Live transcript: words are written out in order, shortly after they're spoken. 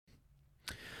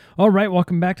All right,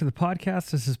 welcome back to the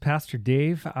podcast. This is Pastor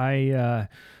Dave. I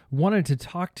wanted to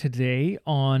talk today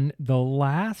on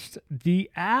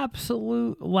the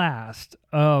absolute last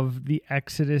of the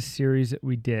Exodus series that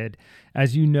we did.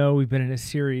 As you know, we've been in a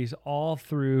series all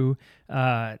through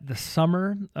the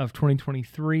summer of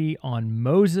 2023 on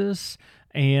Moses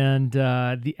and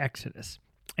the Exodus.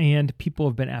 And people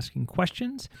have been asking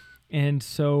questions. And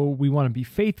so we want to be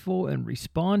faithful and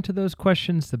respond to those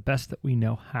questions the best that we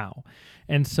know how.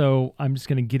 And so I'm just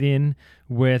going to get in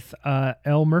with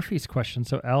Elle Murphy's question.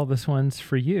 So Elle, this one's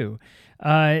for you.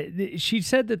 She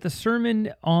said that the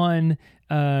sermon on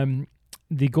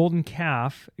the golden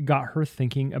calf got her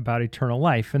thinking about eternal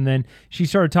life. And then she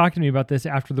started talking to me about this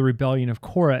after the rebellion of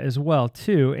Korah as well,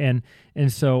 too.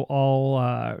 And so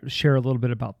I'll share a little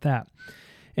bit about that.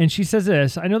 And she says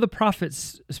this, I know the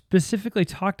prophets specifically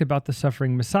talked about the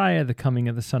suffering Messiah, the coming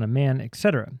of the Son of Man,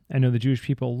 etc. I know the Jewish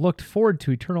people looked forward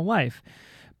to eternal life,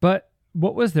 but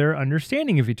what was their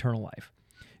understanding of eternal life?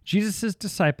 Jesus'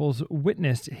 disciples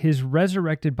witnessed his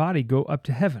resurrected body go up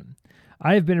to heaven.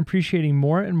 I have been appreciating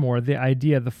more and more the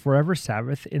idea of the forever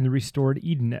Sabbath in the restored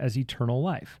Eden as eternal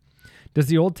life. Does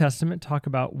the Old Testament talk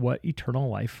about what eternal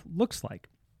life looks like?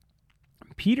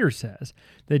 Peter says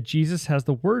that Jesus has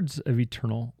the words of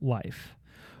eternal life.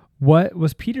 What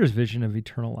was Peter's vision of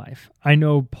eternal life? I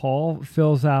know Paul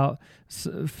fills out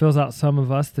some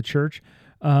of us, the church.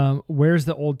 Where's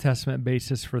the Old Testament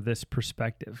basis for this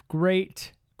perspective?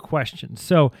 Great question.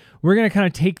 So we're going to kind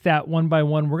of take that one by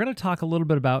one. We're going to talk a little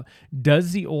bit about,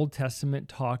 does the Old Testament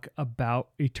talk about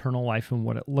eternal life and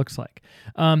what it looks like?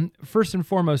 First and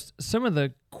foremost, some of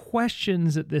the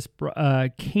questions that this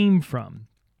came from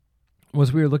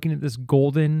was we were looking at this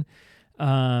golden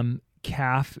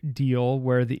calf deal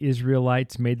where the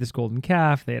Israelites made this golden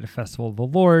calf. They had a festival of the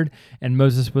Lord, and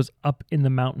Moses was up in the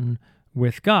mountain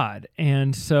with God.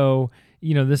 And so,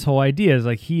 this whole idea is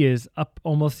like he is up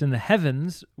almost in the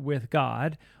heavens with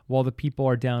God while the people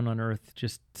are down on earth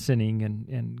just sinning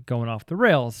and going off the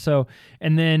rails. So,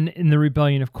 and then in the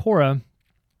rebellion of Korah,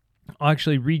 I'll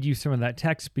actually read you some of that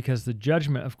text because the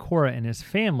judgment of Korah and his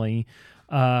family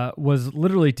was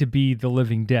literally to be the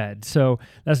living dead. So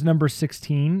that's Numbers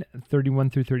 16, 31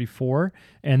 through 34.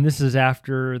 And this is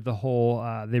after the whole,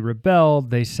 they rebelled.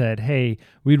 They said, hey,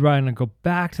 we'd rather go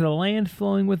back to the land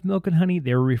flowing with milk and honey.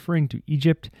 They were referring to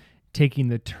Egypt, taking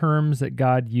the terms that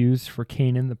God used for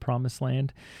Canaan, the promised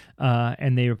land,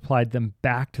 and they applied them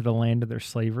back to the land of their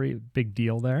slavery. Big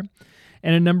deal there.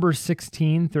 And in Numbers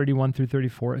 16, 31 through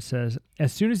 34, it says,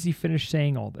 as soon as he finished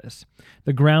saying all this,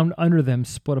 the ground under them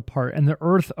split apart, and the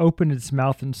earth opened its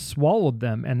mouth and swallowed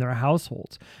them and their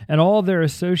households, and all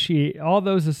those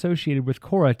associated with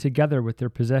Korah together with their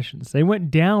possessions. They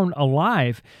went down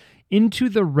alive into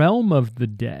the realm of the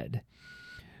dead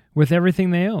with everything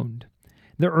they owned.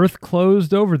 The earth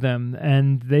closed over them,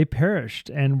 and they perished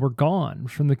and were gone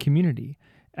from the community.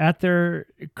 At their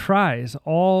cries,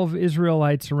 all of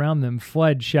Israelites around them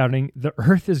fled, shouting, the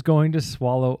earth is going to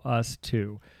swallow us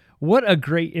too. What a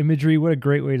great imagery. What a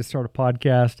great way to start a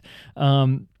podcast.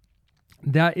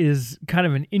 That is kind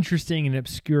of an interesting and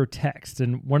obscure text.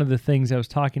 And one of the things I was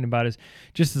talking about is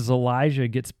just as Elijah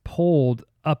gets pulled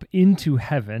up into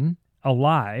heaven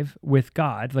alive with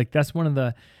God, like that's one of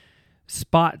the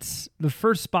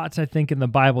first spots I think in the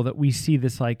Bible that we see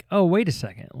this like, oh, wait a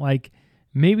second, like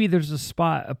maybe there's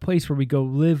a place where we go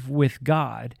live with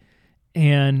God,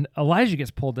 and Elijah gets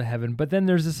pulled to heaven. But then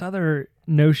there's this other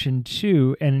notion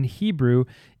too, and in Hebrew,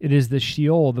 it is the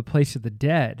Sheol, the place of the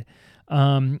dead.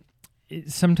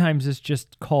 Sometimes it's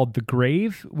just called the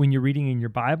grave when you're reading in your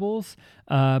Bibles,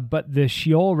 but the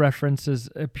Sheol references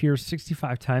appears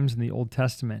 65 times in the Old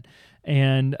Testament,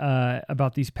 and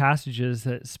about these passages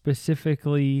that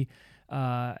specifically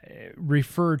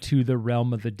refer to the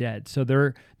realm of the dead. So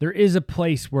there is a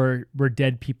place where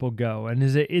dead people go. And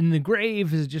is it in the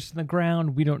grave? Is it just in the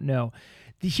ground? We don't know.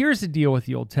 Here's the deal with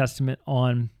the Old Testament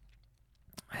on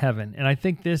heaven. And I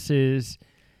think this is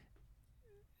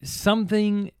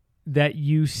something that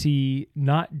you see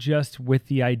not just with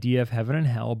the idea of heaven and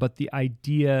hell, but the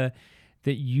idea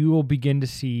that you will begin to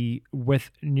see with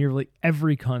nearly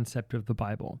every concept of the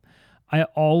Bible. I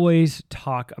always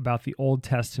talk about the Old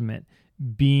Testament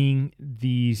being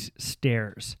these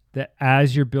stairs, that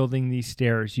as you're building these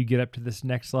stairs, you get up to this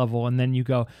next level, and then you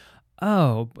go,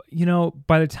 oh,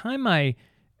 by the time I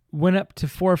went up to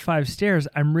 4 or 5 stairs,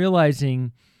 I'm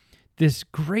realizing this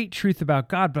great truth about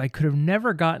God, but I could have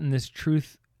never gotten this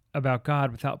truth about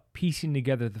God without piecing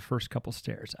together the first couple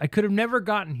stairs. I could have never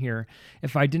gotten here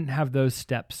if I didn't have those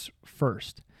steps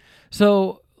first.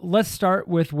 So let's start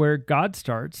with where God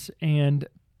starts, and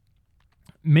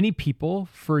many people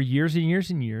for years and years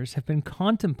and years have been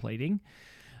contemplating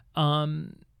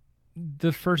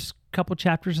the first couple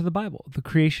chapters of the Bible, the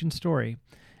creation story.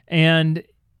 And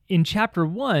in chapter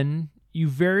 1, you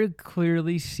very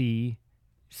clearly see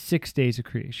 6 days of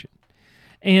creation.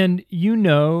 And you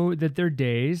know that there are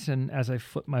days, and as I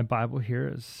flip my Bible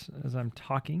here as I'm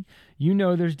talking, you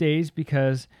know there's days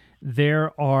because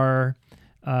there are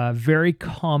very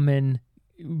common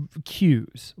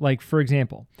cues. Like, for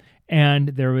example, and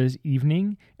there was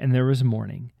evening and there was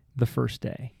morning the first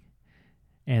day.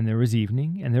 And there was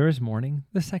evening and there was morning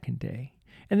the second day.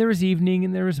 And there was evening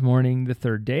and there was morning the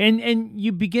third day. And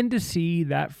you begin to see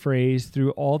that phrase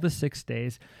through all the 6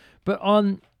 days. But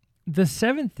on the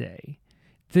seventh day,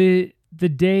 the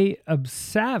day of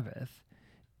Sabbath,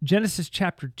 Genesis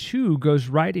chapter 2 goes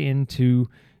right into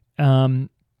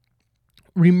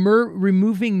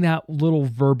removing that little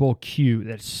verbal cue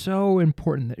that's so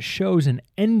important, that shows an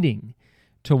ending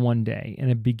to one day and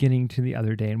a beginning to the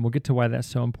other day. And we'll get to why that's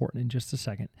so important in just a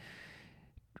second.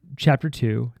 Chapter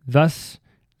 2, thus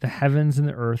the heavens and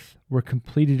the earth were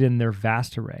completed in their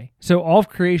vast array. So all of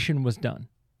creation was done.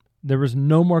 There was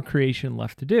no more creation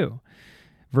left to do.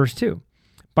 Verse 2,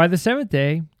 by the seventh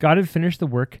day, God had finished the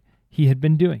work he had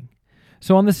been doing.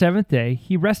 So on the seventh day,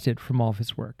 he rested from all of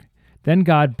his work. Then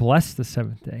God blessed the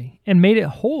seventh day and made it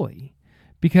holy,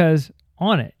 because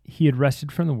on it he had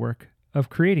rested from the work of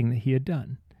creating that he had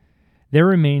done. There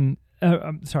remain,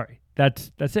 that's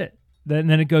it. Then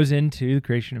it goes into the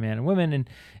creation of man and women,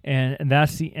 and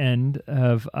that's the end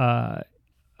of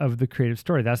the creative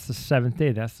story. That's the seventh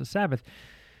day. That's the Sabbath.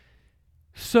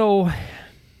 So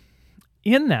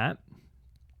in that,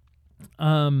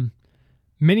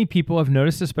 many people have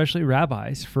noticed, especially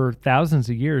rabbis, for thousands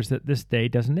of years, that this day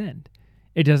doesn't end.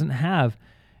 It doesn't have,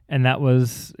 and that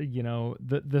was,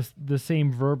 the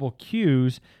same verbal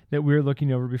cues that we were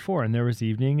looking over before. And there was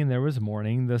evening and there was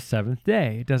morning, the seventh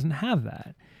day. It doesn't have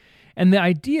that. And the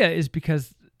idea is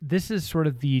because this is sort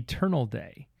of the eternal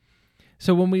day.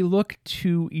 So when we look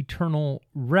to eternal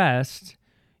rest,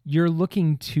 you're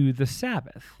looking to the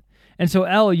Sabbath. And so,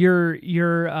 Elle,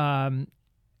 you're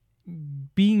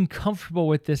being comfortable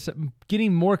with this,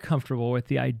 getting more comfortable with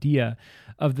the idea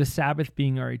of the Sabbath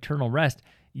being our eternal rest.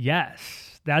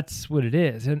 Yes, that's what it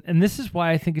is. And this is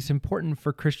why I think it's important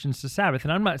for Christians to Sabbath.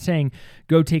 And I'm not saying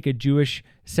go take a Jewish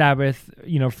Sabbath,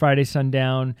 Friday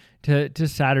sundown to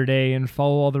Saturday and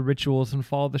follow all the rituals and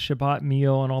follow the Shabbat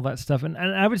meal and all that stuff. And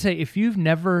I would say if you've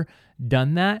never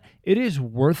done that, it is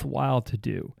worthwhile to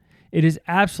do. It is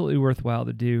absolutely worthwhile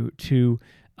to do to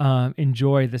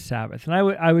enjoy the Sabbath. And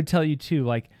I would tell you too,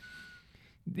 like,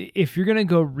 if you're going to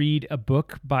go read a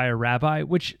book by a rabbi,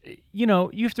 which, you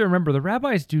have to remember, the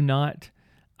rabbis do not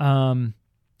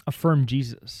affirm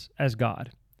Jesus as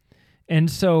God. And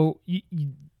so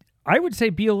I would say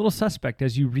be a little suspect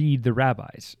as you read the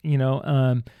rabbis,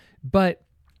 but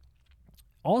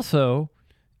also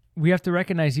we have to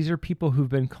recognize these are people who've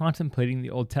been contemplating the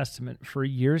Old Testament for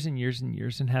years and years and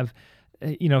years and have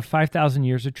 5,000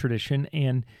 years of tradition,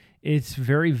 and it's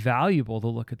very valuable to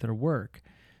look at their work.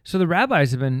 So the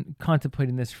rabbis have been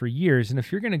contemplating this for years, and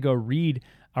if you're going to go read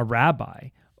a rabbi,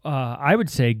 I would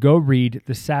say go read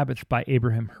The Sabbath by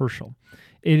Abraham Herschel.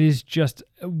 It is just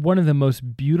one of the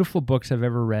most beautiful books I've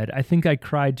ever read. I think I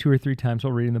cried 2 or 3 times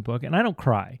while reading the book, and I don't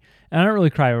cry. And I don't really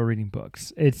cry while reading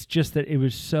books. It's just that it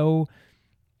was so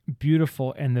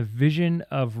beautiful, and the vision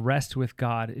of rest with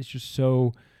God is just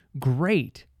so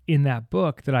great in that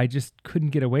book that I just couldn't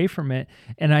get away from it.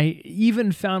 And I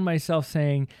even found myself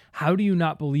saying, how do you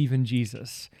not believe in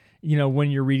Jesus? When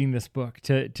you're reading this book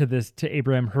to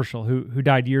Abraham Herschel, who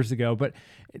died years ago. But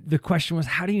the question was,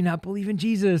 how do you not believe in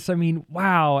Jesus? I mean,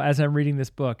 wow, as I'm reading this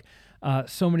book,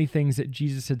 so many things that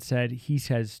Jesus had said, he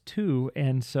says too.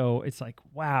 And so it's like,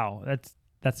 wow,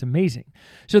 that's amazing.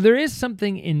 So there is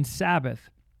something in Sabbath.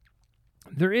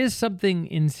 There is something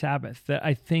in Sabbath that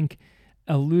I think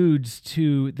alludes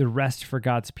to the rest for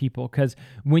God's people. Because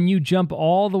when you jump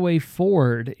all the way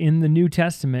forward in the New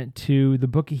Testament to the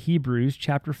book of Hebrews,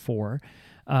 chapter 4,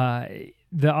 the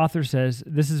author says,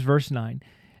 this is verse 9,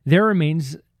 there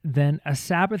remains then a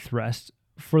Sabbath rest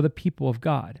for the people of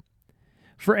God.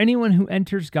 For anyone who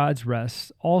enters God's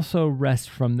rest also rests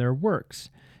from their works,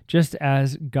 just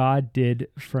as God did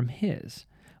from his.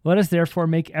 Let us therefore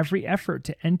make every effort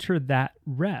to enter that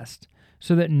rest,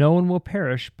 so that no one will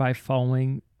perish by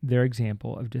following their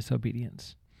example of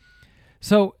disobedience.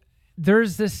 So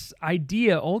there's this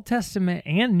idea, Old Testament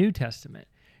and New Testament,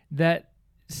 that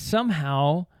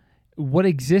somehow what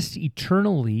exists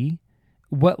eternally,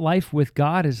 what life with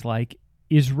God is like,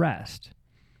 is rest.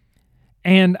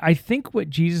 And I think what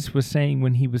Jesus was saying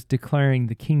when he was declaring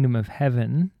the kingdom of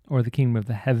heaven or the kingdom of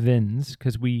the heavens,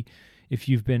 because if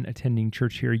you've been attending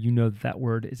church here, you know that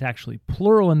word is actually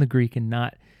plural in the Greek and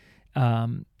not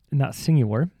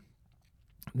singular.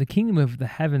 The kingdom of the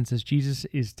heavens, as Jesus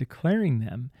is declaring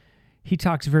them, he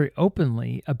talks very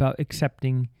openly about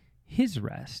accepting his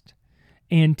rest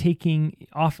and taking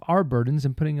off our burdens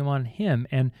and putting them on him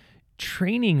and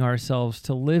training ourselves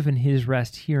to live in his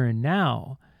rest here and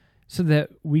now so that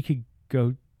we could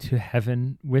go to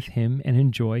heaven with him and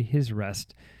enjoy his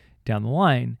rest down the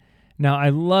line. Now, I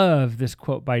love this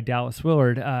quote by Dallas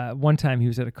Willard. One time he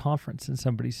was at a conference and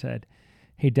somebody said,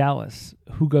 "Hey, Dallas,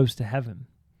 who goes to heaven?"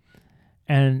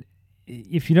 And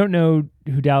if you don't know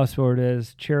who Dallas Willard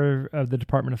is, chair of the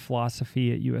Department of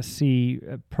Philosophy at USC,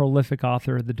 a prolific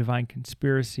author of The Divine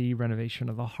Conspiracy, Renovation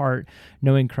of the Heart,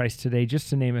 Knowing Christ Today, just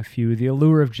to name a few, The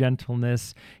Allure of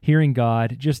Gentleness, Hearing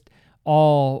God, just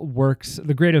all works,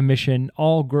 The Great Omission,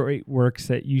 all great works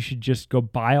that you should just go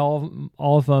buy all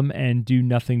of them and do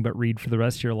nothing but read for the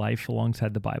rest of your life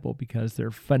alongside the Bible because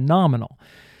they're phenomenal.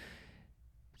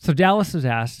 So Dallas was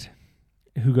asked,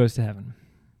 who goes to heaven?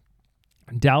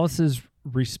 Dallas's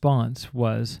response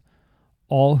was,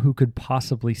 all who could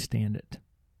possibly stand it.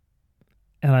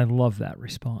 And I love that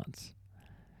response.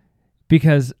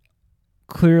 Because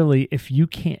clearly, if you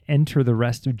can't enter the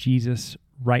rest of Jesus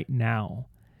right now,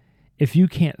 if you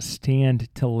can't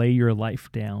stand to lay your life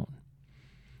down,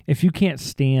 if you can't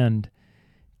stand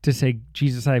to say,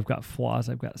 Jesus, I've got flaws,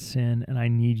 I've got sin, and I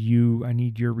need you, I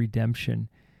need your redemption,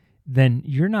 then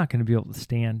you're not going to be able to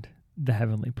stand the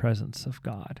heavenly presence of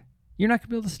God. You're not going to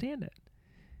be able to stand it.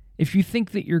 If you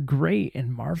think that you're great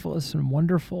and marvelous and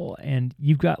wonderful and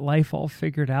you've got life all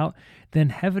figured out, then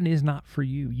heaven is not for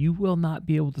you. You will not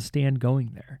be able to stand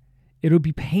going there. It'll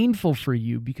be painful for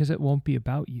you because it won't be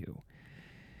about you.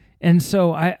 And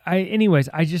so anyways,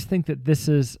 I just think that this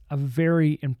is a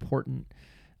very important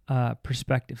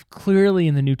perspective. Clearly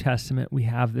in the New Testament, we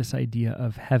have this idea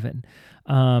of heaven.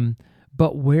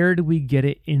 But where do we get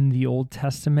it in the Old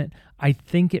Testament? I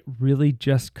think it really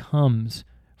just comes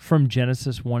from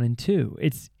Genesis 1 and 2.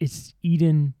 It's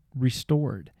Eden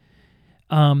restored.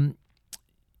 When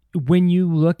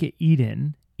you look at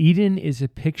Eden, Eden is a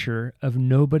picture of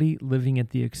nobody living at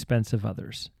the expense of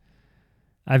others.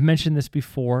 I've mentioned this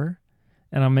before,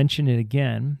 and I'll mention it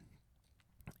again.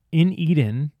 In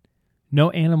Eden,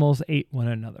 no animals ate one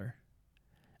another.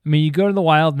 I mean, you go to the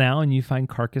wild now and you find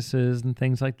carcasses and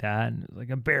things like that. And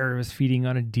like a bear was feeding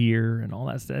on a deer and all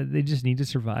that stuff. They just need to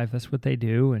survive. That's what they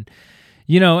do. And,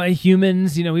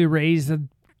 humans, we raise the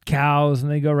cows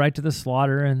and they go right to the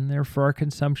slaughter and they're for our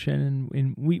consumption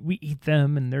and we eat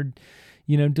them and they're,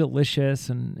 delicious.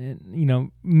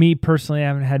 And, me personally, I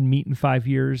haven't had meat in 5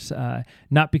 years,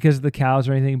 not because of the cows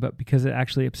or anything, but because it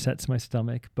actually upsets my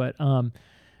stomach. But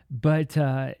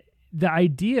the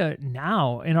idea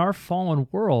now in our fallen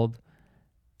world,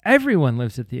 everyone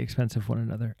lives at the expense of one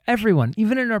another. Everyone,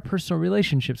 even in our personal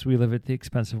relationships, we live at the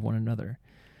expense of one another.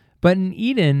 But in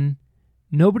Eden,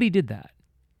 nobody did that.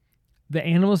 The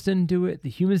animals didn't do it. The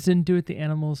humans didn't do it. The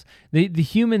animals, the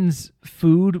humans'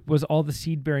 food was all the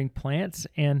seed-bearing plants,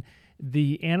 and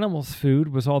the animals'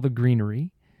 food was all the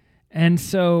greenery. And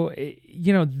so,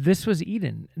 this was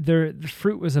Eden. The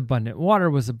fruit was abundant. Water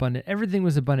was abundant. Everything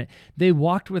was abundant. They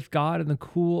walked with God in the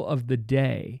cool of the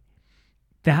day.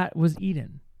 That was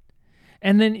Eden.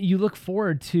 And then you look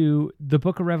forward to the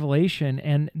book of Revelation,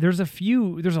 and there's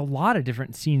a lot of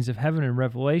different scenes of heaven in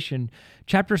Revelation.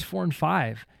 Chapters 4 and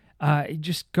 5.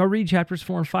 Just go read chapters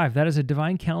 4 and 5. That is a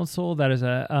divine council. That is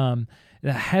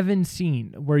the heaven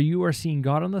scene where you are seeing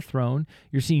God on the throne.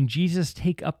 You're seeing Jesus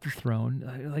take up the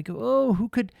throne. Like, oh, who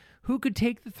could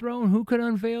take the throne? Who could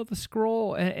unveil the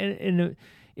scroll? And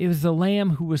it was the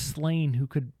Lamb who was slain who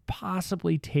could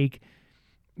possibly take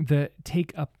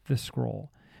up the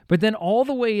scroll. But then all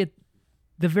the way at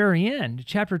the very end,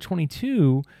 chapters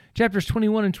 21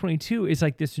 and 22 is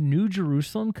like this new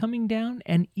Jerusalem coming down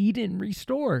and Eden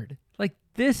restored. Like,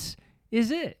 this is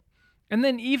it. And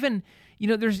then even,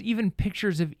 there's even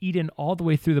pictures of Eden all the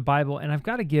way through the Bible. And I've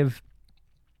got to give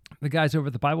the guys over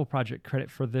at the Bible Project credit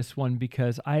for this one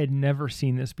because I had never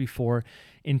seen this before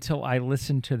until I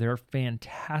listened to their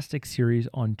fantastic series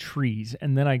on trees.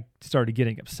 And then I started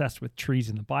getting obsessed with trees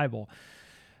in the Bible.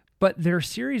 But their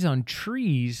series on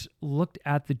trees looked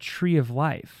at the tree of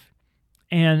life.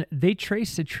 And they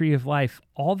traced the tree of life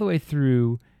all the way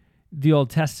through the Old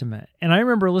Testament. And I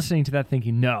remember listening to that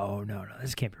thinking, no,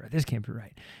 this can't be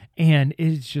right. And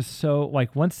it's just so,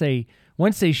 like, once they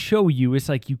show you, it's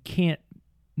like you can't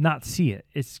not see it.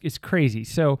 It's crazy.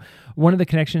 So one of the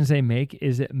connections they make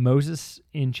is that Moses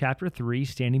in chapter 3,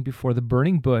 standing before the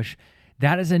burning bush,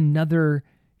 that is another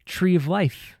tree of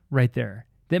life right there.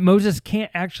 That Moses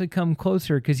can't actually come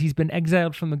closer because he's been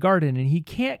exiled from the garden and he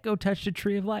can't go touch the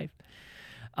tree of life.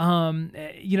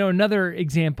 Another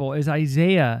example is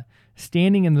Isaiah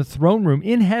standing in the throne room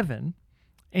in heaven,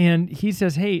 and he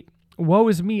says, hey, woe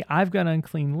is me, I've got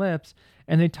unclean lips.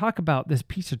 And they talk about this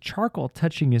piece of charcoal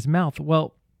touching his mouth.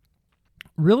 Well,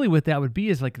 really what that would be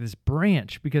is like this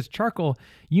branch, because charcoal,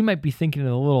 you might be thinking of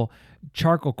the little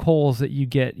charcoal coals that you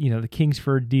get, the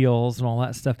Kingsford deals and all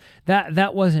that stuff.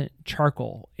 That wasn't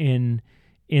charcoal in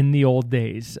the old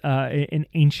days, in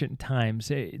ancient times.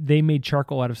 They made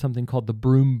charcoal out of something called the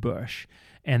broom bush,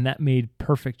 and that made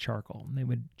perfect charcoal. And they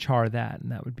would char that,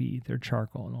 and that would be their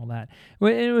charcoal and all that.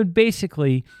 It would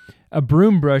basically, a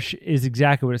broom brush is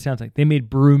exactly what it sounds like. They made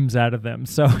brooms out of them.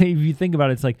 So if you think about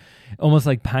it, it's like almost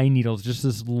like pine needles, just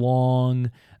this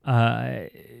long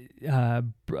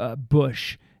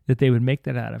bush that they would make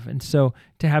that out of. And so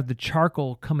to have the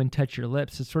charcoal come and touch your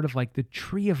lips, it's sort of like the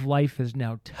tree of life has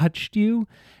now touched you,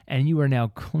 and you are now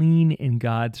clean in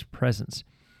God's presence.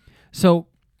 So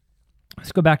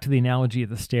let's go back to the analogy of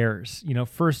the stairs.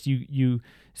 First you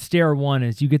stair one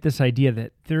is you get this idea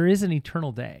that there is an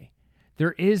eternal day.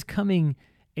 There is coming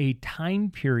a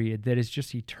time period that is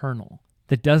just eternal,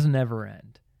 that doesn't ever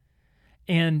end.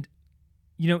 And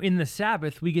in the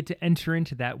Sabbath, we get to enter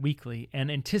into that weekly and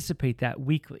anticipate that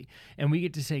weekly. And we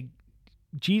get to say,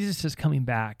 Jesus is coming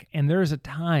back, and there is a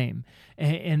time,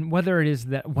 and whether it is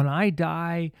that when I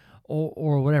die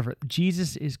or whatever,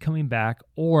 Jesus is coming back,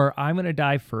 or I'm going to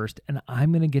die first, and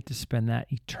I'm going to get to spend that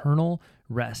eternal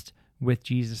rest with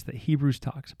Jesus that Hebrews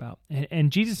talks about.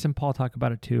 And Jesus and Paul talk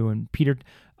about it too, and Peter,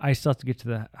 I still have to get to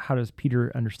the how does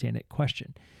Peter understand it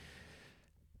question.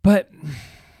 But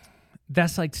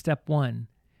that's like step one.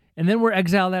 And then we're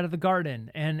exiled out of the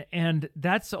garden, and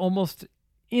that's almost,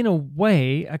 in a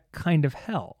way, a kind of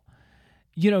hell.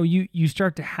 You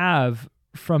start to have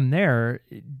from there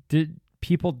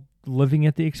people living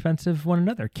at the expense of one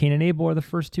another. Cain and Abel are the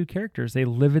first two characters. They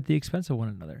live at the expense of one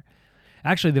another.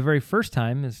 Actually, the very first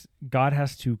time is God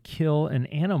has to kill an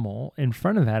animal in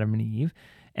front of Adam and Eve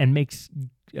and makes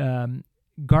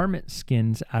garment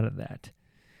skins out of that.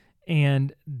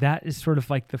 And that is sort of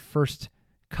like the first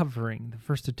covering, the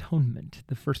first atonement,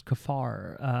 the first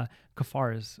kafar.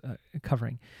 Kafar is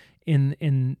covering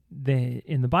in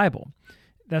the Bible.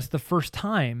 That's the first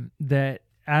time that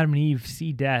Adam and Eve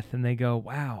see death and they go,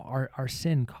 wow, our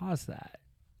sin caused that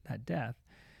death.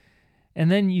 And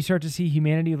then you start to see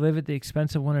humanity live at the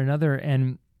expense of one another,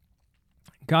 and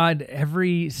God,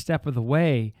 every step of the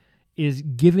way, is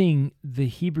giving the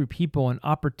Hebrew people an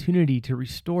opportunity to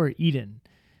restore Eden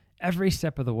every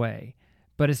step of the way.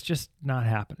 But it's just not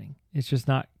happening. It's just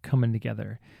not coming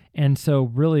together. And so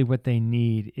really what they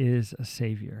need is a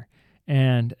Savior.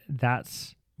 And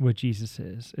that's what Jesus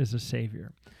is a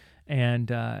Savior.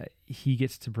 And he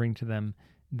gets to bring to them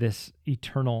this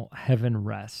eternal heaven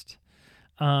rest.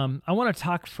 I want to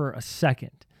talk for a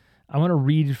second. I want to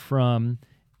read from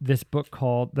this book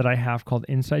that I have called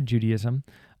Inside Judaism.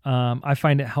 I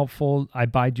find it helpful. I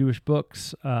buy Jewish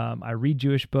books. I read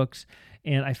Jewish books.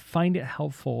 And I find it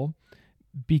helpful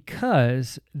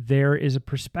because there is a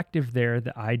perspective there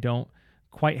that I don't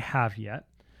quite have yet.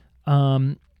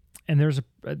 And there's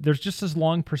just this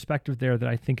long perspective there that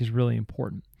I think is really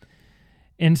important.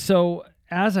 And so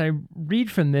as I read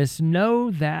from this,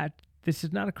 know that this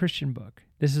is not a Christian book.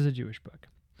 This is a Jewish book.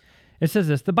 It says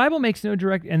this: the Bible makes no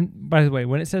direct, and by the way,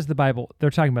 when it says the Bible, they're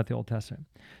talking about the Old Testament.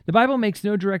 The Bible makes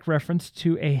no direct reference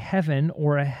to a heaven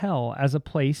or a hell as a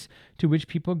place to which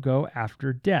people go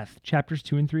after death. Chapters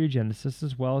 2 and 3 of Genesis,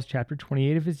 as well as chapter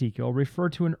 28 of Ezekiel, refer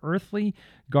to an earthly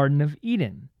Garden of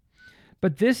Eden.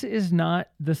 But this is not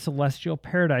the celestial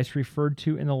paradise referred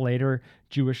to in the later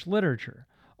Jewish literature.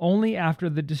 Only after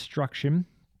the destruction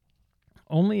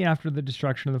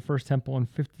of the first temple in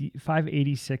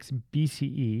 586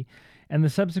 BCE and the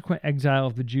subsequent exile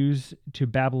of the Jews to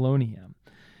Babylonia,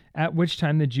 at which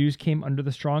time the Jews came under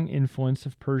the strong influence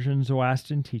of Persian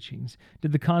Zoroastrian teachings,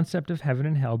 did the concept of heaven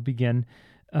and hell become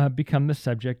the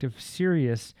subject of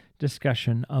serious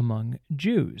discussion among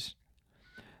Jews.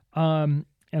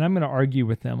 And I'm going to argue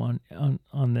with them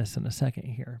on this in a second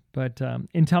here. But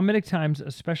in Talmudic times,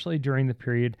 especially during the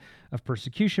period of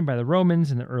persecution by the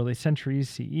Romans in the early centuries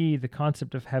CE, the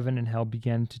concept of heaven and hell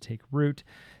began to take root.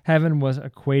 Heaven was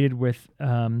equated with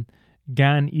Gan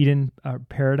Eden,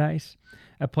 paradise,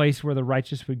 a place where the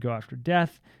righteous would go after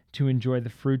death to enjoy the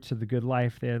fruits of the good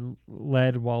life they had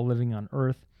led while living on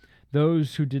earth.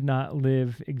 Those who did not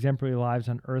live exemplary lives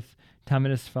on earth,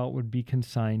 Thomas felt would be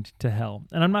consigned to hell.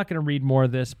 And I'm not going to read more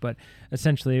of this, but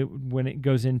essentially when it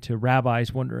goes into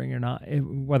rabbis wondering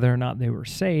whether or not they were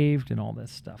saved and all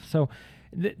this stuff. So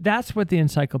that's what the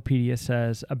encyclopedia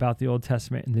says about the Old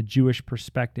Testament in the Jewish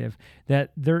perspective,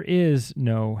 that there is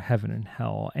no heaven and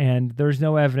hell, and there's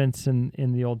no evidence in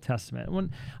the Old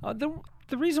Testament.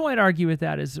 The reason why I'd argue with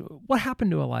that is what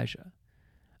happened to Elijah?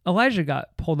 Elijah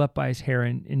got pulled up by his hair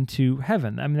into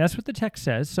heaven. I mean, that's what the text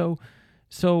says.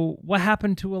 So what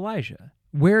happened to Elijah?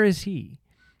 Where is he?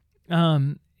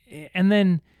 And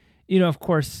then, of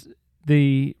course,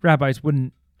 the rabbis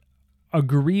wouldn't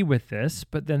agree with this,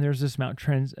 but then there's this Mount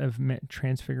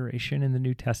Transfiguration in the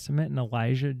New Testament, and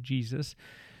Elijah, Jesus,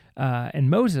 and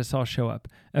Moses all show up.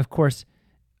 Of course,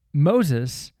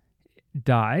 Moses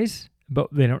dies, but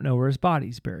they don't know where his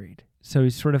body's buried. So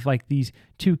he's sort of like these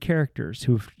two characters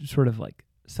who've sort of like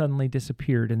suddenly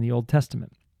disappeared in the Old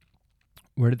Testament.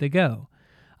 Where did they go?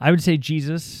 I would say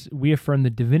Jesus, we affirm the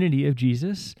divinity of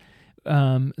Jesus.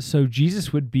 So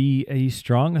Jesus would be a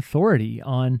strong authority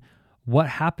on what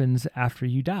happens after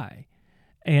you die.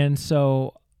 And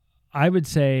so I would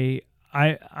say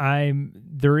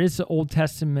there is an Old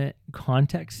Testament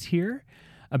context here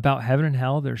about heaven and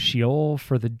hell. There's Sheol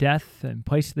for the death and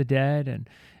place of the dead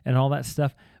and all that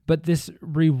stuff. But this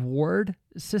reward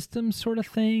system sort of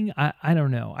thing, I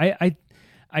don't know.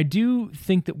 I do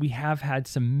think that we have had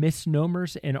some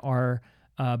misnomers in our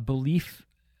belief,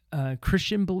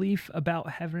 Christian belief about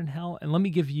heaven and hell. And let me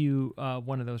give you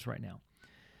one of those right now.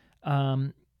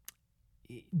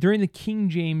 During the King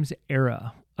James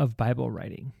era of Bible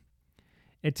writing,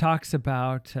 it talks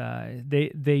about,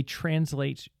 they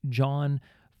translate John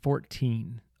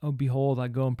 14. Oh, behold, I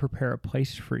go and prepare a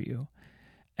place for you.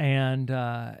 And,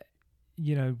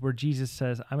 where Jesus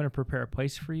says, I'm going to prepare a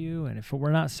place for you. And if it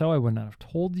were not so, I would not have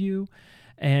told you.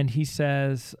 And he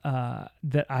says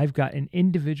that I've got an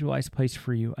individualized place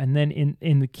for you. And then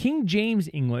in the King James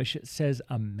English, it says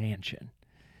a mansion.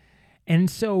 And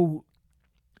so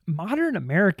modern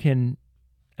American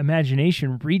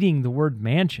imagination reading the word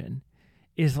mansion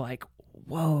is like,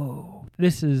 whoa,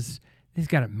 he's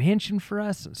got a mansion for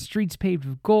us, streets paved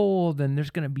with gold, and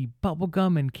there's going to be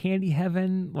bubblegum and candy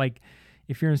heaven. Like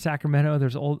if you're in Sacramento,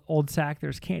 there's old Sac,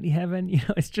 there's candy heaven.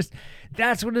 It's just,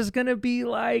 that's what it's going to be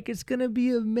like. It's going to be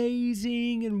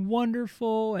amazing and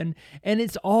wonderful. And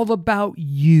it's all about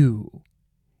you.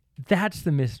 That's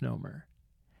the misnomer.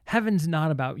 Heaven's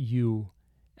not about you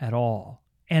at all.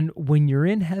 And when you're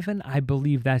in heaven, I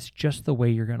believe that's just the way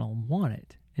you're going to want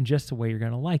it and just the way you're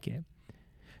going to like it.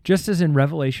 Just as in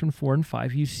Revelation 4 and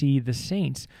 5, you see the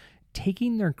saints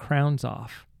taking their crowns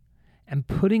off and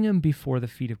putting them before the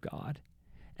feet of God.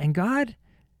 And God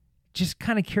just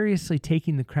kind of curiously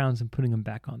taking the crowns and putting them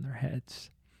back on their heads.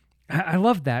 I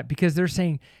love that because they're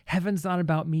saying, heaven's not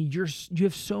about me. You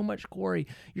have so much glory.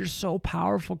 You're so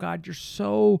powerful, God. You're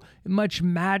so much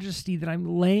majesty that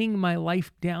I'm laying my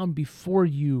life down before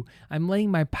you. I'm laying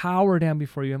my power down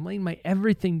before you. I'm laying my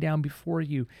everything down before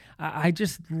you. I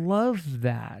just love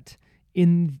that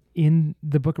in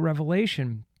the book of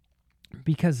Revelation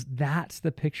because that's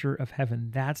the picture of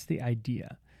heaven. That's the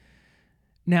idea.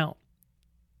 Now,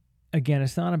 again,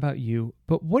 it's not about you,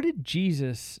 but what did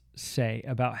Jesus say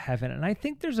about heaven? And I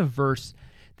think there's a verse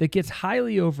that gets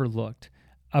highly overlooked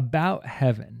about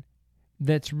heaven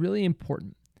that's really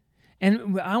important.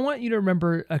 And I want you to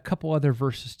remember a couple other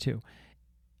verses too.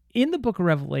 In the book of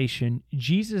Revelation,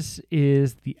 Jesus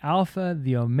is the Alpha,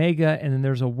 the Omega, and then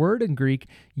there's a word in Greek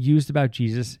used about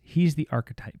Jesus. He's the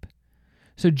archetype.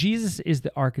 So Jesus is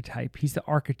the archetype. He's the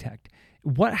architect.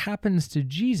 What happens to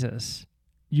Jesus,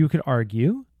 you could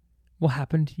argue, will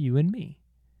happen to you and me.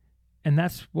 And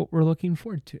that's what we're looking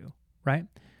forward to, right?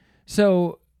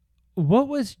 So what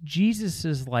was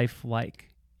Jesus's life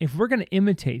like? If we're going to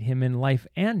imitate him in life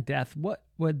and death, what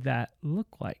would that look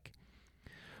like?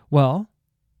 Well,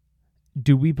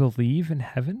 do we believe in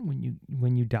heaven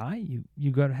when you die,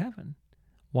 you go to heaven?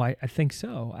 Why, I think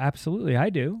so. Absolutely, I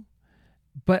do.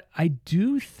 But I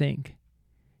do think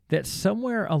that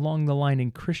somewhere along the line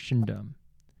in Christendom,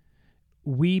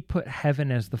 we put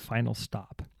heaven as the final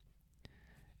stop.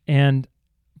 And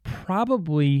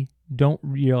probably don't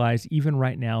realize even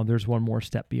right now there's one more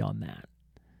step beyond that.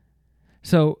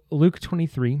 So Luke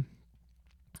 23,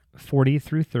 40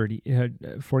 through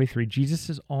 43, Jesus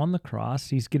is on the cross.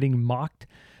 He's getting mocked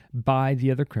by the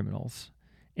other criminals.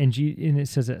 And it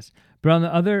says this, but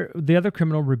the other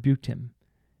criminal rebuked him.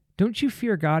 Don't you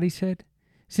fear God, he said.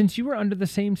 Since you are under the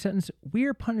same sentence, we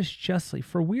are punished justly,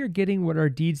 for we are getting what our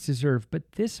deeds deserve,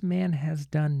 but this man has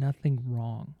done nothing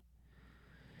wrong.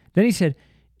 Then he said,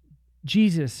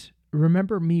 Jesus,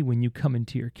 remember me when you come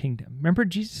into your kingdom. Remember,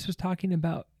 Jesus was talking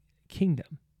about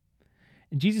kingdom.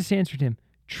 And Jesus answered him,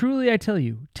 truly I tell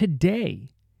you,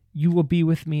 today you will be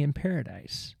with me in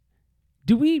paradise.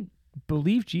 Do we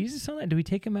believe Jesus on that? Do we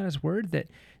take him at his word that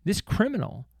this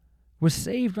criminal was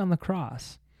saved on the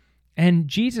cross and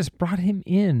Jesus brought him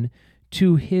in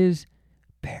to his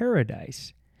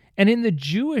paradise? And in the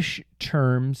Jewish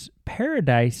terms,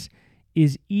 paradise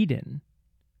is Eden.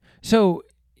 So,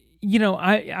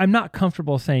 I'm not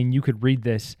comfortable saying you could read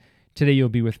this, today you'll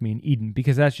be with me in Eden,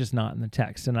 because that's just not in the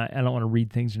text. And I don't want to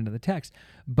read things into the text.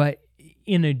 But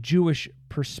in a Jewish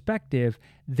perspective,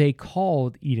 they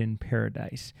called Eden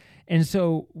paradise. And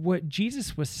so what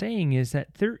Jesus was saying is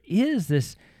that there is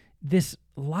this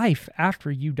life after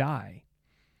you die,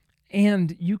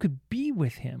 and you could be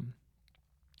with him.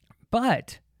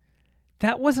 But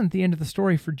that wasn't the end of the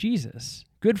story for Jesus.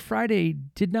 Good Friday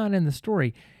did not end the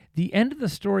story. The end of the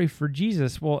story for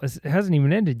Jesus, well, it hasn't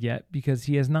even ended yet because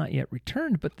he has not yet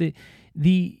returned. But the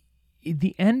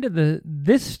end of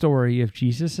this story of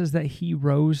Jesus is that he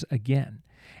rose again.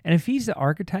 And if he's the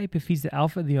archetype, if he's the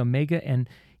Alpha, the Omega, and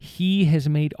he has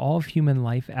made all of human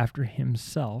life after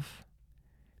himself,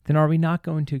 then are we not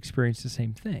going to experience the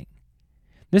same thing?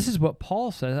 This is what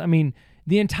Paul says. I mean,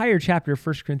 the entire chapter of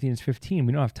 1 Corinthians 15,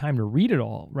 we don't have time to read it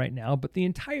all right now, but the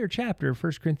entire chapter of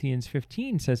 1 Corinthians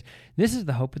 15 says, this is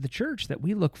the hope of the church, that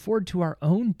we look forward to our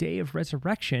own day of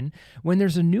resurrection when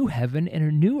there's a new heaven and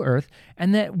a new earth,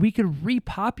 and that we could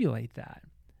repopulate that.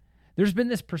 There's been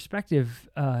this perspective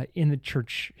in the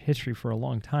church history for a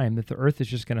long time that the earth is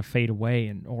just going to fade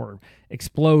away or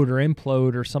explode or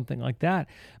implode or something like that.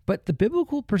 But the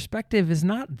biblical perspective is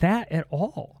not that at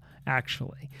all,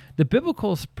 actually. The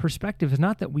biblical perspective is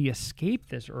not that we escape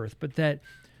this earth, but that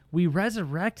we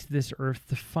resurrect this earth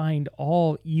to find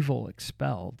all evil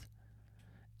expelled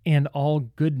and all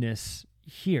goodness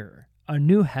here, a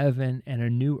new heaven and a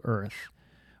new earth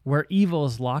where evil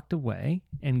is locked away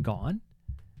and gone.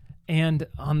 And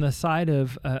on the side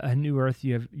of a new earth,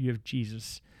 you have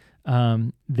Jesus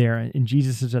there, and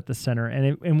Jesus is at the center.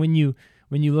 And when you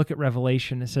look at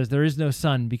Revelation, it says there is no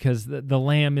sun because the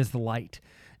Lamb is the light,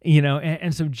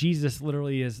 and so Jesus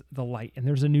literally is the light. And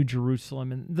there's a new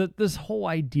Jerusalem, and this whole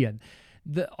idea,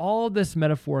 all this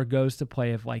metaphor goes to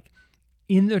play of like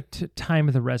in the time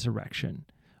of the resurrection,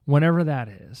 whenever that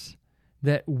is,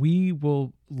 that we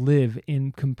will live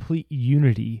in complete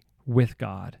unity with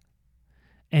God.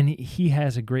 And he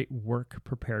has a great work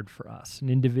prepared for us, an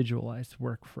individualized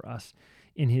work for us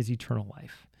in his eternal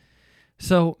life.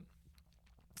 So,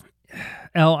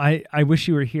 Elle, I wish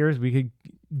you were here as we could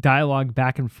dialogue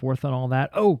back and forth on all that.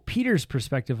 Oh, Peter's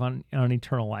perspective on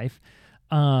eternal life.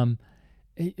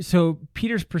 So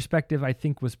Peter's perspective, I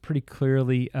think, was pretty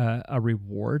clearly a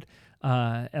reward.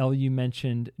 Elle, you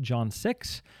mentioned John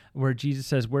 6, where Jesus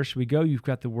says, where should we go? You've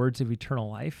got the words of eternal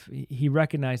life. He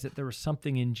recognized that there was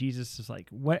something in Jesus is like,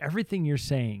 everything you're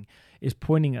saying is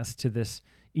pointing us to this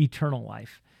eternal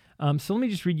life. So let me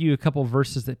just read you a couple of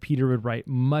verses that Peter would write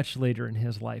much later in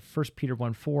his life. 1 Peter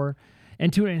 1:4,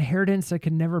 and to an inheritance that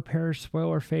can never perish, spoil,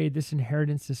 or fade, this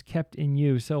inheritance is kept in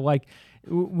you. So like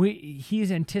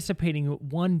he's anticipating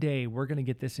one day we're going to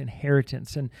get this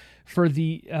inheritance. And for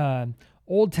the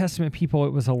Old Testament people,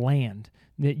 it was a land,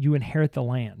 that you inherit the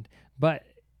land. But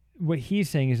what he's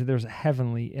saying is that there's a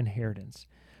heavenly inheritance.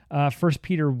 1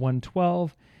 Peter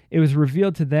 1:12, it was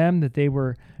revealed to them that they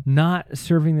were not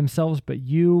serving themselves but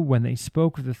you when they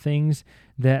spoke of the things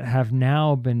that have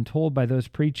now been told by those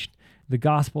preached the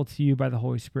gospel to you by the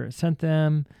Holy Spirit sent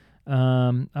them.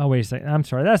 Oh, wait a second. I'm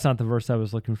sorry. That's not the verse I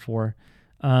was looking for.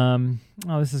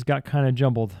 This has got kind of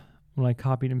jumbled when I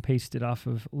copied and pasted off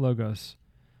of Logos.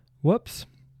 Whoops.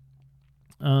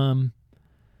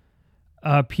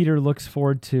 Peter looks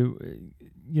forward to,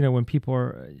 when people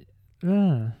are,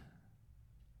 Well,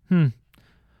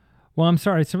 I'm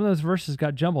sorry. Some of those verses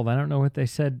got jumbled. I don't know what they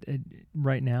said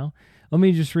right now. Let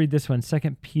me just read this one. 2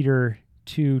 Peter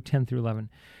 2:10-11.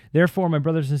 Therefore, my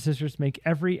brothers and sisters, make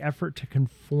every effort to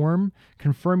confirm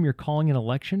your calling and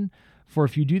election. For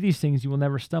if you do these things, you will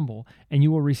never stumble, and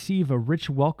you will receive a rich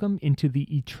welcome into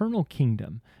the eternal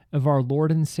kingdom of our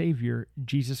Lord and Savior,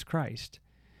 Jesus Christ.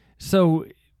 So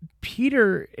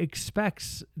Peter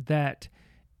expects that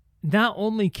not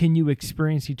only can you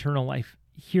experience eternal life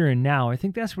here and now, I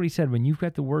think that's what he said, when you've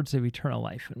got the words of eternal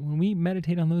life. And when we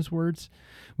meditate on those words,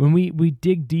 when we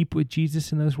dig deep with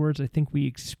Jesus in those words, I think we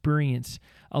experience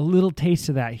a little taste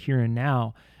of that here and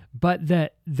now, but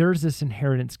that there's this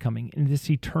inheritance coming and this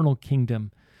eternal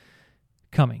kingdom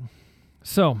coming.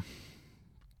 So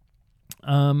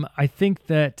I think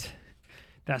that's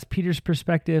Peter's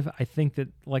perspective. I think that,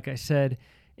 like I said,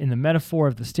 in the metaphor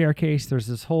of the staircase. There's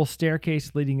this whole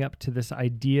staircase leading up to this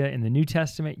idea in the New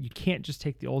Testament. You can't just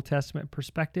take the Old Testament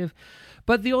perspective.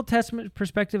 But the Old Testament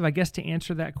perspective, I guess, to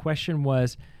answer that question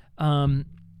was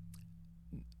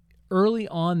early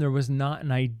on, there was not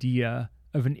an idea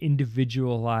of an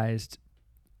individualized,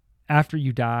 after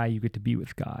you die, you get to be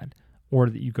with God, or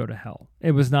that you go to hell.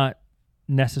 It was not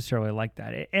necessarily like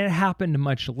that. It happened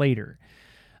much later.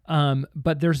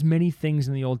 But there's many things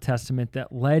in the Old Testament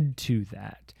that led to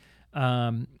that.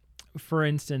 For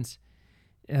instance,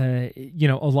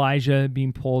 Elijah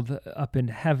being pulled up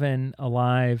into heaven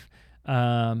alive,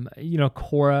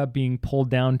 Korah being pulled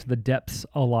down to the depths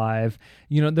alive.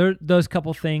 Those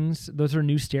couple things, those are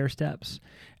new stair steps.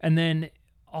 And then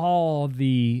all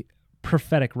the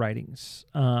prophetic writings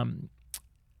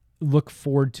look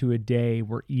forward to a day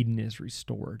where Eden is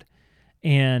restored.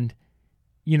 And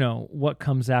what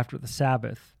comes after the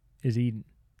Sabbath is Eden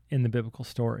in the biblical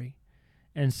story.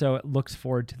 And so it looks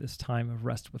forward to this time of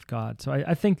rest with God. So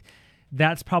I think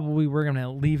that's probably, we're going to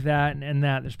leave that and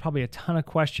that. There's probably a ton of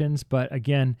questions, but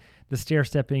again, the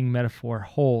stair-stepping metaphor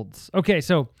holds. Okay,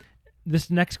 so this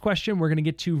next question we're going to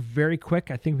get to very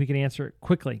quick. I think we can answer it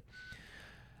quickly.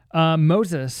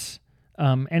 Moses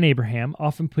and Abraham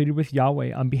often pleaded with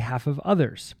Yahweh on behalf of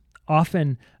others,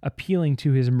 often appealing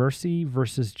to his mercy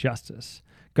versus justice.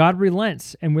 God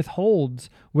relents and withholds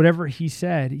whatever he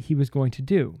said he was going to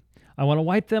do. I want to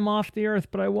wipe them off the earth,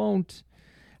 but I won't.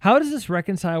 How does this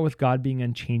reconcile with God being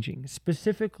unchanging,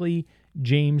 specifically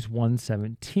James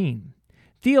 1:17?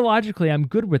 Theologically, I'm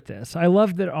good with this. I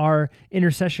love that our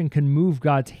intercession can move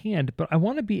God's hand, but I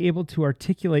want to be able to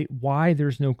articulate why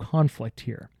there's no conflict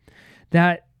here.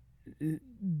 That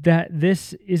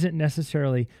this isn't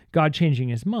necessarily God changing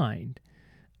his mind.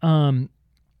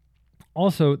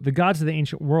 Also, the gods of the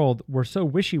ancient world were so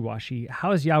wishy-washy.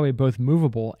 How is Yahweh both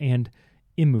movable and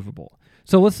immovable?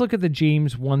 So let's look at the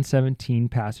James 1:17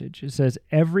 passage. It says,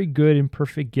 "Every good and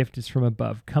perfect gift is from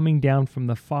above, coming down from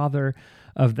the Father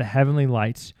of the heavenly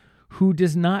lights, who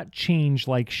does not change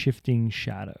like shifting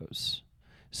shadows."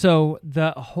 So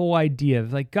the whole idea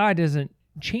of God isn't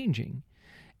changing.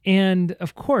 And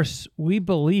of course, we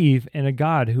believe in a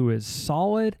God who is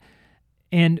solid.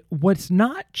 And what's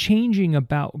not changing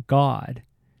about God,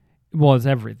 well, is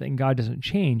everything. God doesn't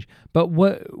change. But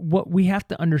what we have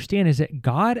to understand is that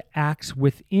God acts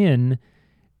within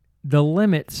the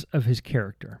limits of his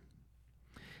character.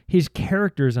 His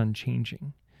character is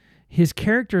unchanging. His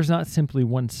character is not simply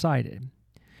one-sided.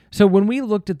 So when we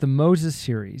looked at the Moses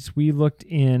series, we looked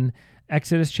in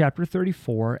Exodus chapter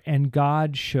 34, and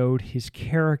God showed his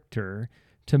character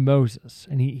to Moses.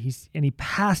 And he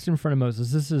passed in front of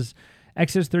Moses. This is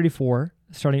Exodus 34,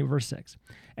 starting at verse 6.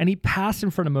 "And he passed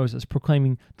in front of Moses,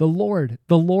 proclaiming, the Lord,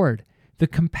 the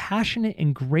compassionate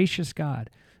and gracious God,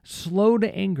 slow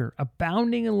to anger,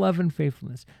 abounding in love and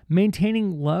faithfulness,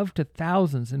 maintaining love to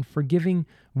thousands, and forgiving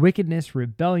wickedness,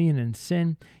 rebellion, and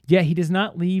sin. Yet he does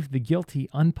not leave the guilty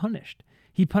unpunished.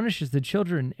 He punishes the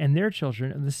children and their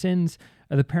children of the sins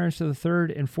of the parents of the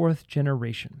third and fourth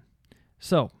generation."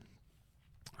 So,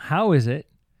 how is it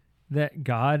that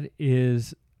God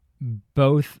is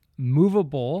both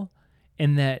movable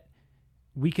in that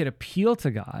we could appeal to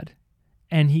God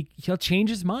and he'll change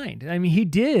his mind? I mean, he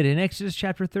did in Exodus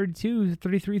chapter 32,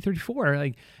 33, 34.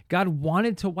 God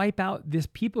wanted to wipe out this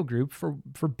people group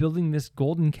for building this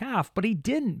golden calf, but he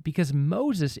didn't, because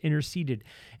Moses interceded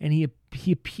and he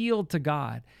appealed to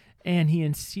God and he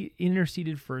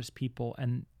interceded for his people,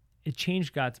 and it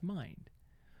changed God's mind.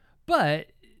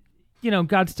 But,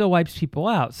 God still wipes people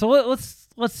out. So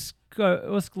let's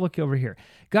look over here.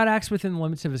 God acts within the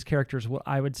limits of his character is what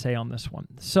I would say on this one.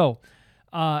 So,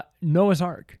 Noah's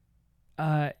Ark.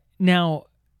 Now,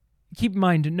 keep in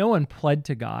mind, no one pled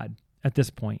to God at this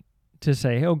point to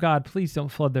say, "Oh God, please don't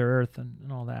flood their earth,"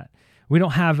 and all that. We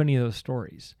don't have any of those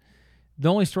stories. The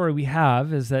only story we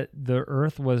have is that the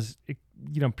earth was,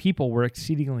 people were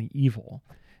exceedingly evil,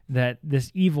 that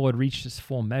this evil had reached its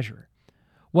full measure.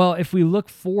 Well, if we look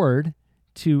forward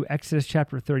to Exodus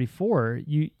chapter 34,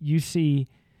 you see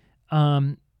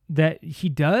that he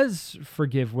does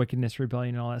forgive wickedness,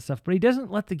 rebellion, and all that stuff, but he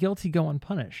doesn't let the guilty go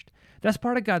unpunished. That's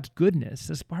part of God's goodness.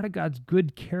 That's part of God's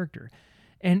good character.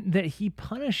 And that he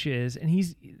punishes,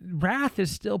 and wrath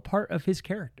is still part of his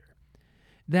character.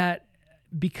 That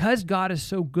because God is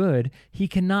so good, he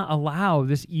cannot allow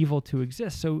this evil to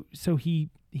exist. So he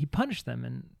punished them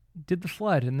and did the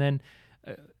flood. And then,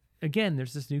 again,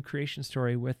 there's this new creation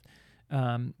story with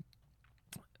Noah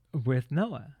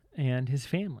and his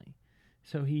family.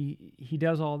 So he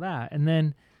does all that. And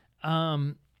then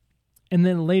And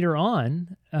then later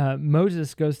on,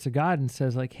 Moses goes to God and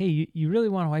says, like, hey, you really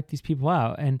want to wipe these people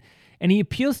out? And he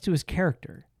appeals to his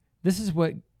character. This is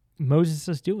what Moses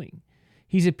is doing.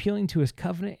 He's appealing to his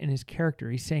covenant and his character.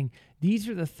 He's saying, these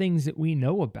are the things that we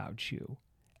know about you.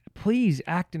 Please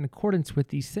act in accordance with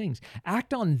these things.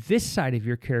 Act on this side of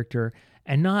your character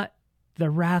and not the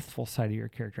wrathful side of your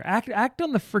character. Act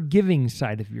on the forgiving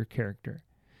side of your character.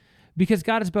 Because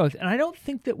God is both. And I don't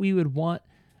think that we would want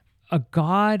a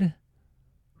God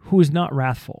who is not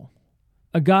wrathful,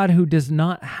 a God who does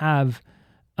not have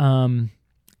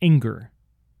anger,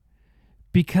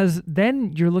 because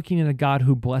then you're looking at a God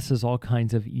who blesses all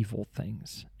kinds of evil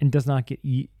things and does not get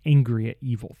angry at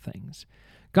evil things.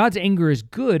 God's anger is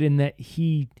good in that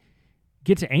he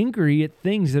gets angry at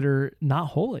things that are not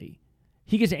holy.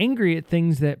 He gets angry at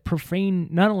things that profane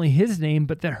not only his name,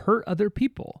 but that hurt other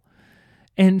people.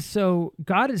 And so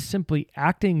God is simply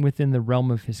acting within the realm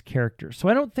of his character. So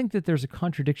I don't think that there's a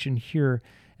contradiction here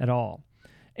at all.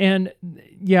 And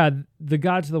yeah, the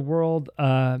gods of the world,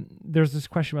 there's this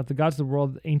question about the gods of the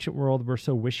world, the ancient world, were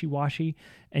so wishy-washy,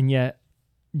 and yet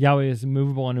Yahweh is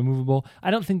immovable and immovable. I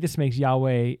don't think this makes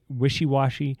Yahweh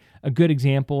wishy-washy. A good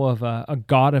example of a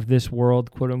god of this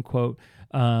world, quote unquote,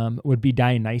 would be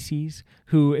Dionysus,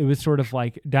 who it was sort of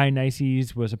like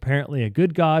Dionysus was apparently a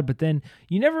good god, but then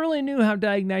you never really knew how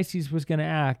Dionysus was going to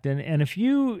act. And if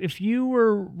you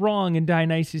were wrong in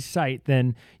Dionysus' sight,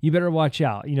 then you better watch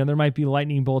out. You know, there might be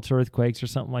lightning bolts, earthquakes, or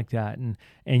something like that,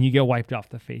 and you get wiped off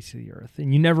the face of the earth.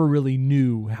 And you never really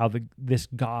knew how this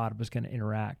god was going to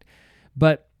interact.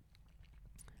 But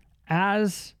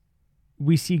as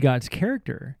we see God's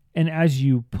character, and as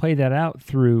you play that out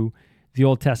through the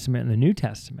Old Testament and the New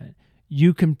Testament,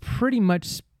 you can pretty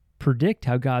much predict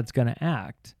how God's going to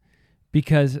act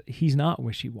because he's not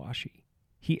wishy-washy.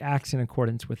 He acts in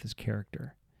accordance with his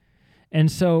character. And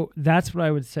so that's what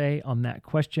I would say on that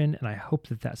question, and I hope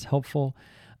that that's helpful.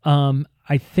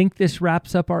 I think this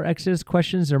wraps up our Exodus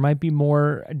questions. There might be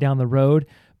more down the road,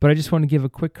 but I just want to give a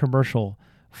quick commercial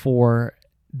for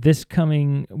this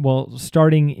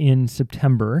starting in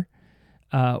September.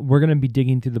 We're going to be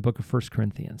digging through the book of 1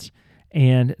 Corinthians.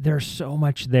 And there's so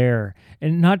much there.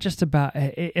 And not just about,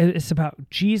 it's about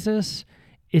Jesus,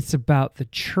 it's about the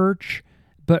church,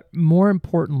 but more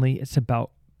importantly, it's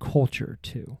about culture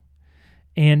too.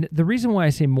 And the reason why I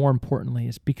say more importantly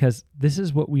is because this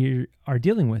is what we are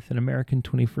dealing with in American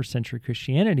 21st century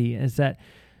Christianity, is that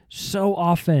so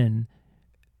often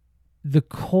the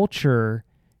culture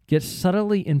gets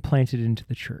subtly implanted into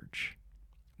the church.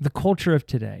 The culture of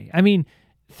today. I mean,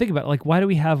 think about it, like, why do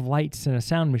we have lights and a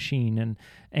sound machine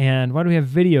and why do we have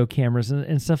video cameras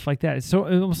and stuff like that? It's so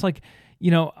almost like,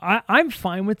 you know, I'm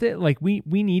fine with it. Like we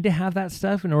need to have that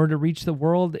stuff in order to reach the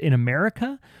world in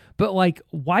America. But like,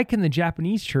 why can the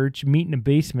Japanese church meet in a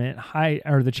basement,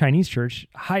 or the Chinese church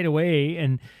hide away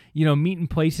and, you know, meet in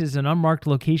places and unmarked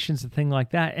locations and things like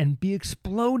that and be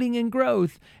exploding in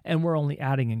growth, and we're only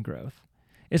adding in growth?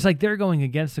 It's like they're going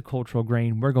against the cultural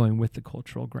grain. We're going with the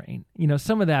cultural grain. You know,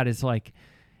 some of that is like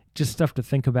just stuff to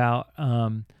think about.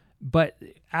 But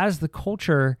as the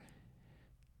culture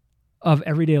of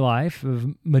everyday life,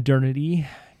 of modernity,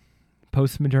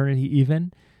 post-modernity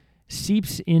even,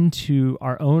 seeps into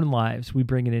our own lives, we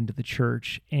bring it into the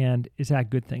church. And is that a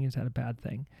good thing? Is that a bad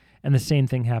thing? And the same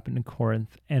thing happened in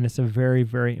Corinth. And it's a very,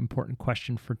 very important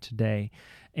question for today.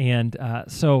 And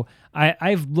so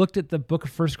I've looked at the book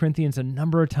of 1 Corinthians a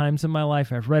number of times in my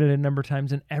life. I've read it a number of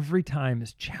times, and every time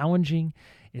is challenging,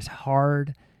 is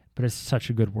hard, but it's such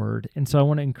a good word. And so I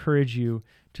want to encourage you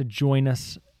to join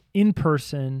us in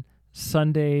person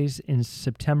Sundays in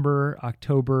September,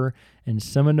 October, and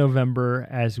some in November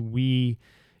as we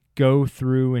go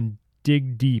through and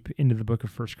dig deep into the book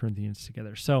of 1 Corinthians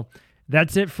together. So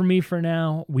that's it for me for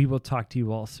now. We will talk to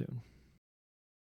you all soon.